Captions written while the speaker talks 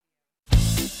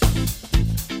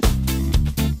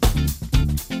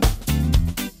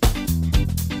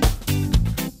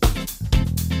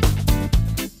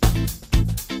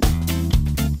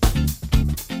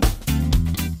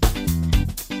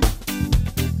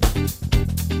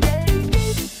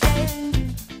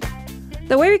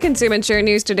The way we consume and share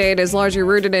news today is largely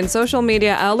rooted in social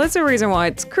media outlets, a reason why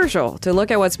it's crucial to look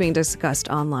at what's being discussed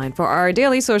online. For our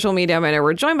daily social media minute,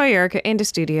 we're joined by Erica in the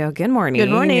studio. Good morning.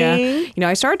 Good morning. You know,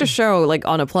 I started the show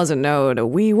on a pleasant note.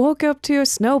 We woke up to a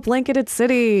snow-blanketed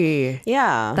city.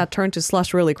 Yeah. That turned to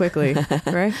slush really quickly,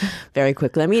 right? Very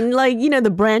quickly. I mean,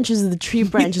 the branches, the tree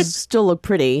branches still look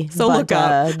pretty. So look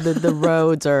up. The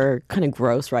roads are kind of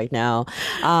gross right now.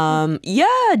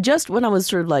 Just when I was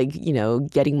sort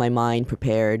of getting my mind prepared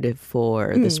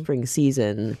for the spring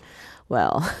season.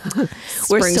 Well,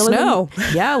 we're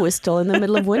still in the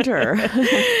middle of winter.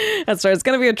 That's right. It's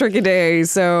going to be a tricky day.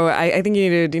 So I think you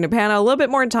need to pan out a little bit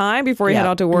more time before you head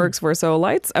out to work for So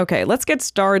Lights. Okay, let's get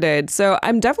started. So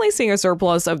I'm definitely seeing a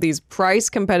surplus of these price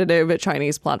competitive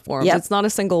Chinese platforms. Yep. It's not a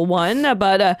single one,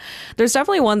 but there's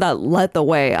definitely one that led the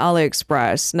way,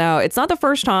 AliExpress. Now, it's not the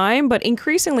first time, but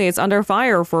increasingly it's under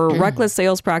fire for reckless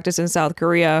sales practice in South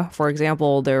Korea. For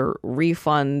example, their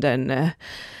refund and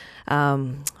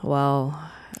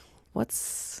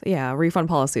refund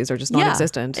policies are just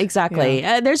non-existent. Yeah, exactly.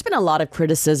 Yeah. There's been a lot of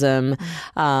criticism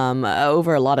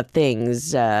over a lot of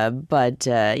things, but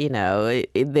the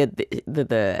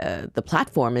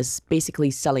platform is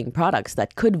basically selling products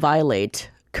that could violate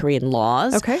Korean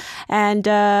laws. Okay. And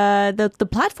the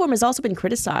platform has also been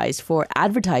criticized for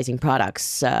advertising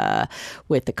products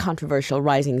with the controversial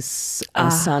rising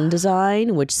sun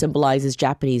design, which symbolizes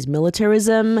Japanese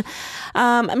militarism.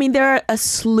 There are a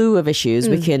slew of issues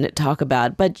we can talk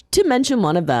about, but to mention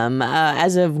one of them,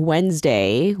 as of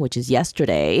Wednesday, which is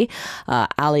yesterday,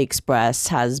 AliExpress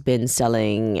has been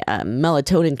selling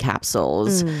melatonin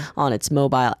capsules on its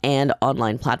mobile and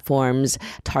online platforms,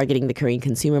 targeting the Korean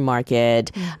consumer market.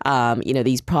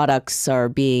 These products are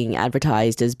being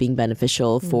advertised as being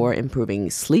beneficial for improving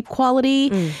sleep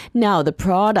quality. Now, the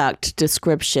product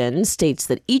description states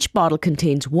that each bottle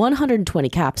contains 120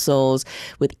 capsules,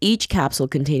 with each capsule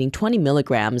containing 20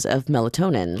 milligrams of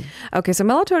melatonin. Okay, so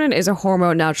melatonin is a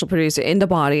hormone naturally produced in the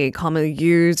body, commonly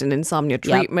used in insomnia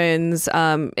treatments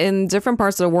in different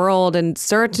parts of the world, and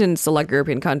certain select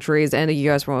European countries and the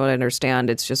U.S., from what I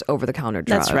understand, it's just over-the-counter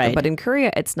drug. That's right. But in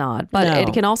Korea, it's not. But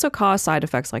it can also cause side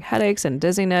effects like headaches and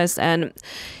dizziness, and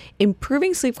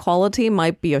improving sleep quality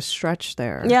might be a stretch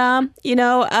there. Yeah,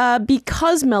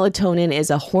 because melatonin is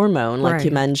a hormone, like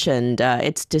you mentioned,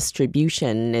 its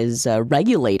distribution is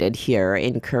regulated here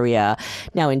in Korea.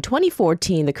 Now, in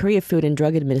 2014, the Korea Food and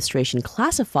Drug Administration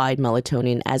classified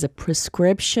melatonin as a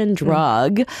prescription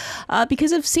drug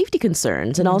because of safety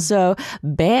concerns, and also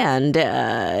banned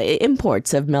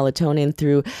imports of melatonin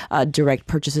through direct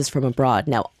purchases from abroad.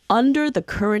 Now, under the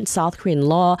current South Korean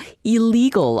law,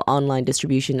 illegal online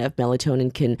distribution of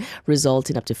melatonin can result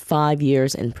in up to 5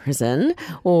 years in prison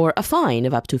or a fine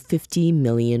of up to 50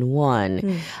 million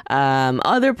won.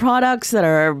 Other products that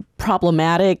are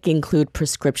problematic include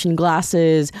prescription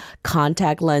glasses,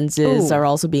 contact lenses are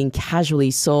also being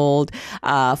casually sold.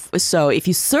 So if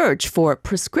you search for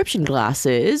prescription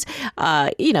glasses,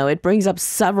 it brings up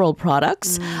several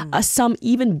products. Some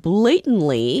even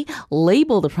blatantly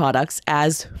label the products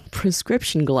as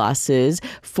prescription glasses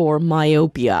for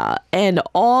myopia. And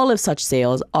all of such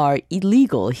sales are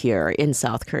illegal here in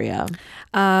South Korea.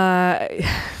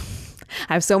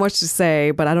 I have so much to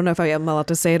say, but I don't know if I am allowed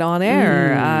to say it on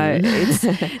air.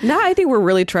 Now I think we're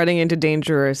really treading into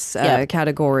dangerous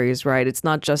categories, right? It's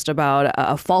not just about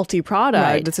a faulty product.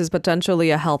 Right. This is potentially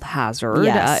a health hazard.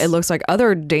 Yes. It looks like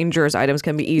other dangerous items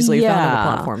can be easily found on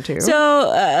the platform too.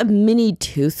 So mini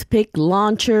toothpick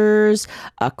launchers,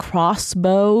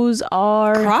 crossbows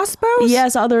are... Crossbows?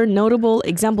 Yes, other notable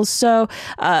examples. So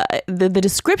the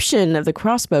description of the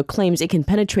crossbow claims it can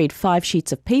penetrate 5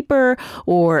 sheets of paper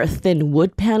or thin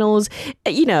wood panels,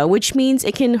 which means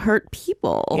it can hurt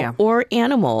people or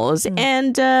animals.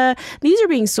 And these are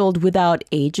being sold without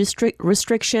age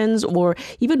restrictions or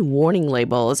even warning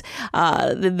labels.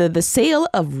 The sale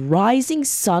of rising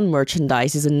sun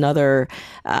merchandise is another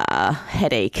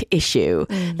headache issue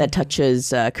that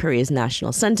touches Korea's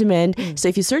national sentiment. So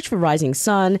if you search for rising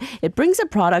sun, it brings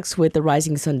up products with the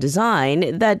rising sun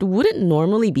design that wouldn't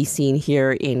normally be seen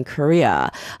here in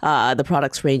Korea. The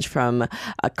products range from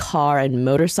car car and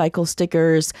motorcycle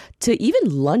stickers to even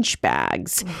lunch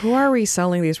bags. Who are we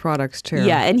selling these products to?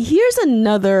 Yeah, and here's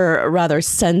another rather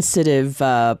sensitive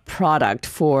product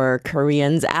for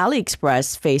Koreans.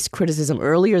 AliExpress faced criticism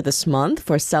earlier this month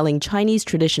for selling Chinese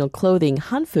traditional clothing,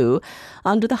 hanfu,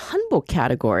 under the hanbok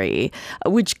category,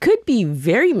 which could be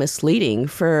very misleading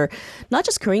for not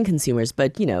just Korean consumers,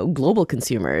 but, global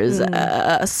consumers.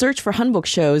 A search for hanbok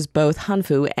shows both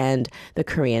hanfu and the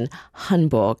Korean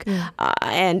hanbok.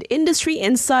 And industry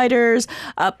insiders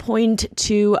point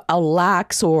to a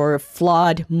lax or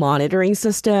flawed monitoring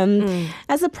system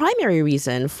as the primary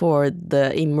reason for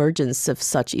the emergence of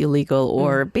such illegal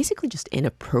or basically just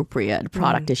inappropriate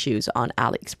product issues on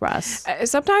AliExpress.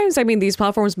 Sometimes, these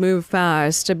platforms move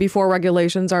fast before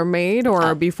regulations are made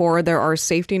or before there are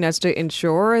safety nets to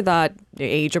ensure that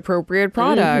age-appropriate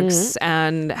products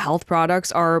and health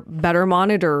products are better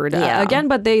monitored. Again,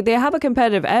 but they have a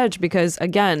competitive edge because,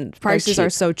 again, prices are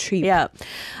so cheap. Yeah.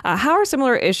 How are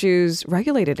similar issues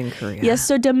regulated in Korea? Yes,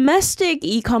 so domestic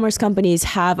e-commerce companies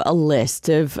have a list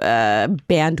of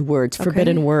banned words,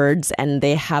 forbidden words, and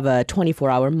they have a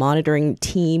 24-hour monitoring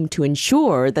team to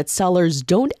ensure that sellers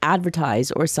don't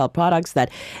advertise or sell products that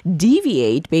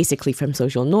deviate basically from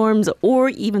social norms or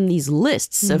even these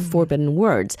lists of forbidden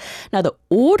words. Now, the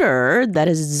order that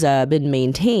has been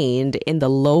maintained in the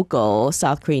local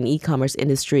South Korean e-commerce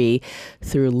industry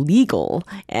through legal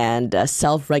and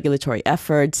self-regulatory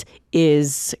efforts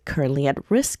is currently at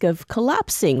risk of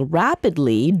collapsing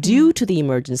rapidly due to the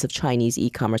emergence of Chinese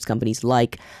e-commerce companies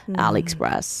like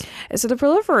AliExpress. So the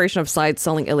proliferation of sites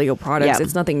selling illegal products,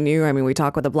 it's nothing new. We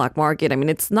talk about the black market.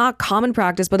 It's not common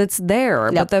practice, but it's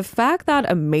there. But the fact that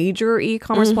a major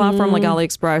e-commerce platform like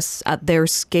AliExpress at their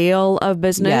scale of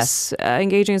business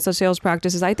engaging in such sales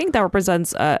practices, I think that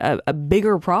represents a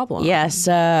bigger problem. Yes,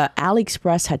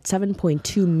 AliExpress had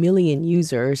 7.2 million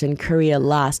users in Korea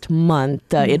last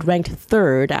month. It ranked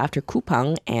third after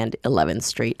Coupang and 11th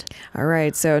Street. All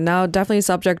right. So now definitely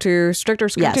subject to stricter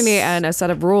scrutiny and a set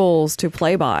of rules to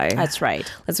play by. That's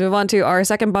right. Let's move on to our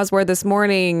second buzzword this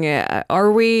morning.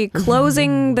 Are we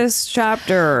closing this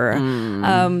chapter?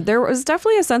 There was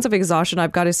definitely a sense of exhaustion,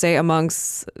 I've got to say,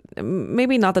 amongst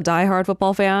maybe not the diehard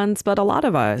football fans, but a lot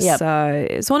of us.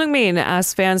 Son Heung-min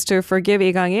asked fans to forgive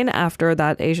Lee Kang-in after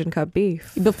that Asian Cup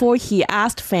beef. Before he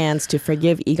asked fans to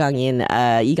forgive Lee Kang-in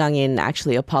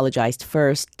actually apologized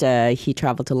first. He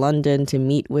traveled to London to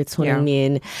meet with Son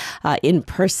Heung-min in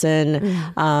person.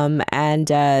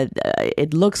 And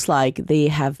it looks like they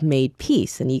have made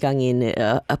peace. And Lee Kang-in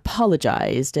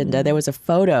apologized. And there was a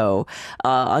photo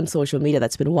on social media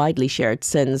that's been widely shared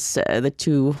since the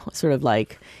two sort of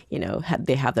like,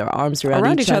 they have their arms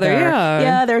around each other.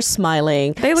 Yeah, they're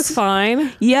smiling. They look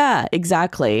fine. Yeah,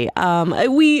 exactly.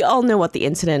 We all know what the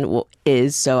incident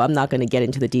is, so I'm not going to get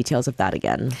into the details of that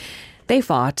again. They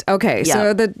fought. Okay,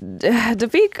 so the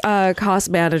defeat cost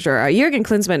manager, Jürgen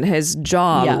Klinsmann, his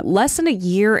job, less than a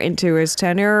year into his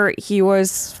tenure, he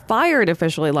was fired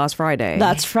officially last Friday.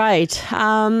 That's right.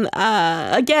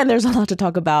 Again, there's a lot to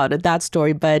talk about that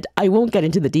story, but I won't get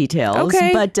into the details.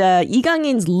 Okay. But Lee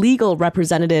Kang-in's legal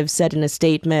representative said in a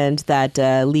statement that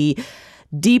Lee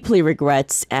deeply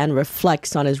regrets and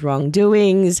reflects on his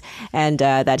wrongdoings and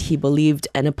that he believed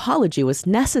an apology was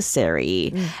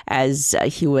necessary as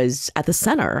he was at the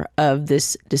center of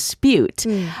this dispute.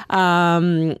 Lee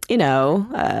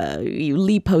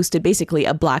posted basically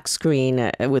a black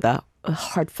screen with a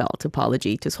heartfelt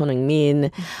apology to Son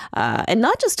Heung-min, and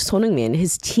not just Son Heung-min,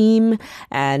 his team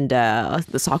and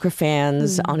the soccer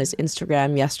fans on his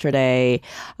Instagram yesterday.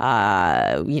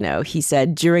 He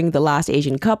said, during the last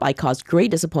Asian Cup, I caused great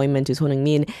disappointment to Son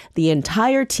Heung-min, the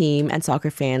entire team and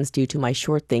soccer fans due to my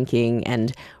short thinking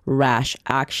and rash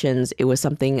actions. It was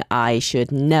something I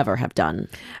should never have done.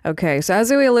 Okay, so as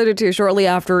we alluded to shortly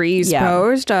after Lee's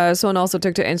post, Son also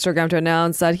took to Instagram to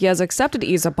announce that he has accepted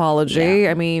Lee's apology.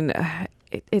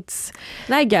 It's,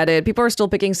 and I get it. People are still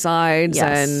picking sides,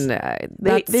 and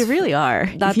they really are.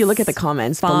 If you look at the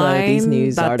comments below these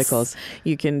news articles,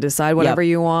 you can decide whatever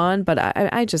you want. But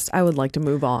I would like to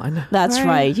move on. That's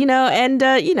right. Son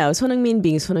Heung-min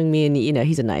being Son Heung-min,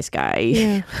 he's a nice guy.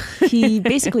 Yeah. He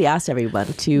basically asked everyone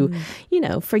to,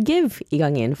 forgive Lee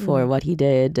Kang-in for what he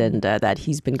did, and that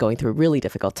he's been going through a really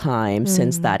difficult time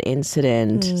since that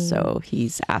incident. So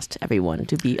he's asked everyone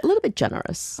to be a little bit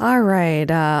generous. All right,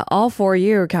 all for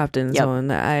you, Captain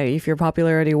Son. If your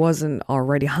popularity wasn't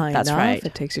already high enough,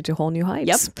 it takes you to whole new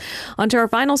heights. On to our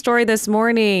final story this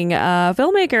morning.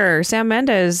 Filmmaker Sam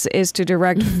Mendes is to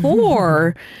direct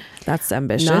 4 That's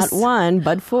ambitious. Not one,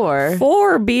 but four.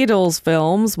 Four Beatles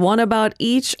films, one about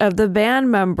each of the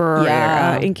band member.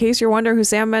 Yeah. In case you're wondering who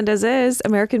Sam Mendes is,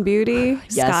 American Beauty,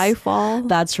 Yes. Skyfall.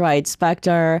 That's right.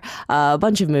 Spectre, a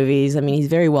bunch of movies. I mean, he's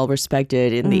very well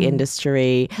respected in the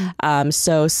industry.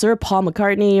 So Sir Paul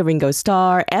McCartney, Ringo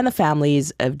Starr, and the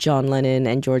families of John Lennon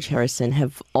and George Harrison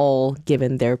have all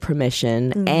given their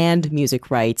permission and music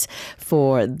rights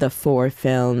for the four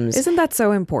films. Isn't that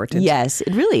so important? Yes,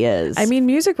 it really is. I mean,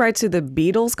 music rights to the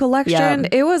Beatles collection,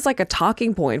 it was like a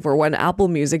talking point for when Apple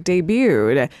Music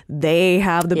debuted. They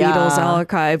have the Beatles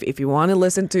archive. If you want to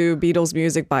listen to Beatles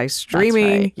music by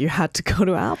streaming, you had to go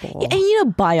to Apple.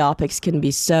 And biopics can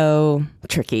be so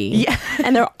tricky. Yeah.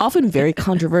 And they're often very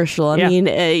controversial. I mean,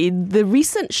 the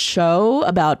recent show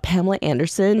about Pamela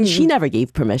Anderson, she never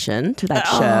gave permission to that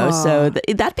show. So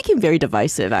that became very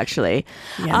divisive, actually.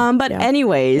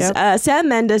 Anyways, Sam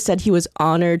Mendes said he was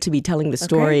honored to be telling the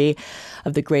story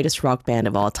of the greatest rock band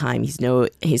of all time. He's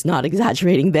not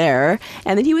exaggerating there.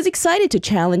 And that he was excited to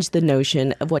challenge the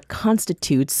notion of what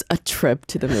constitutes a trip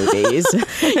to the movies.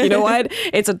 You know what?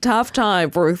 It's a tough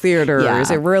time for theaters. Yeah.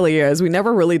 It really is. We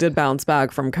never really did bounce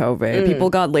back from COVID. People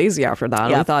got lazy after that.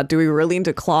 We thought, do we really need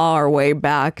to claw our way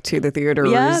back to the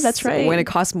theaters? Yeah, that's right. When it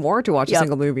costs more to watch a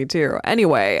single movie too.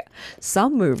 Anyway,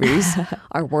 some movies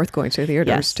are worth going to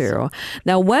theaters too.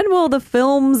 Now, when will the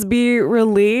films be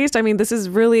released? I mean, this is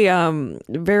really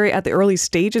very at the early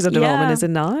stages of development, is it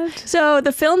not? So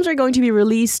the films are going to be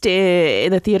released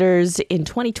in the theaters in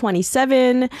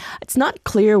 2027. It's not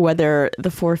clear whether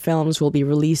the four films will be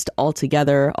released all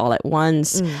together, all at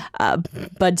once.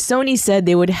 But Sony said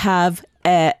they would have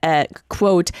a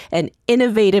quote, an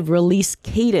innovative release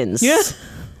cadence. Yeah.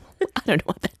 I don't know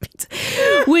what that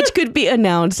means, which could be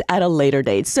announced at a later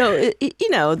date. So,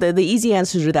 the easy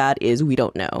answer to that is we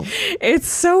don't know. It's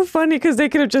so funny because they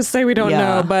could have just say we don't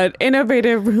know, but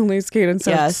innovative release cadence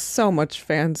sounds so much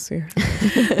fancier.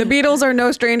 The Beatles are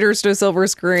no strangers to a silver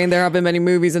screen. There have been many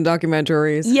movies and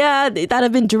documentaries. Yeah, that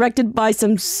have been directed by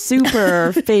some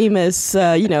super famous,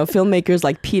 filmmakers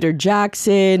like Peter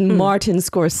Jackson, Martin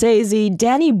Scorsese,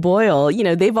 Danny Boyle.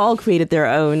 They've all created their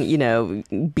own,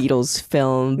 Beatles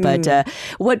film. But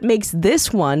what makes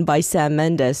this one by Sam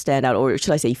Mendes stand out, or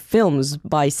should I say films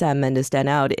by Sam Mendes stand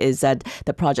out, is that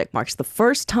the project marks the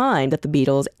first time that the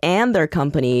Beatles and their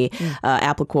company,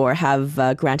 Applecore,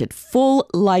 have granted full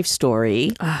life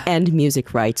story and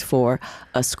music rights for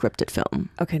a scripted film.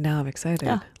 Okay, now I'm excited.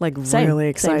 Yeah. Really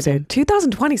excited. Same.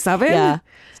 2027? Yeah.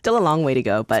 Still a long way to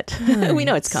go, but we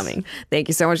know it's coming. Thank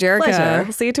you so much, Erica. Pleasure.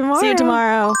 We'll see you tomorrow. See you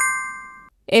tomorrow.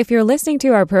 If you're listening to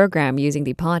our program using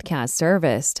the podcast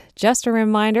service, just a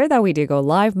reminder that we do go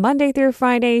live Monday through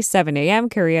Friday, 7 a.m.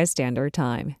 Korea Standard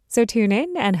Time. So tune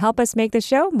in and help us make the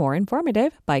show more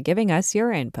informative by giving us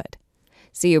your input.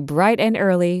 See you bright and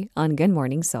early on Good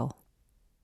Morning Seoul.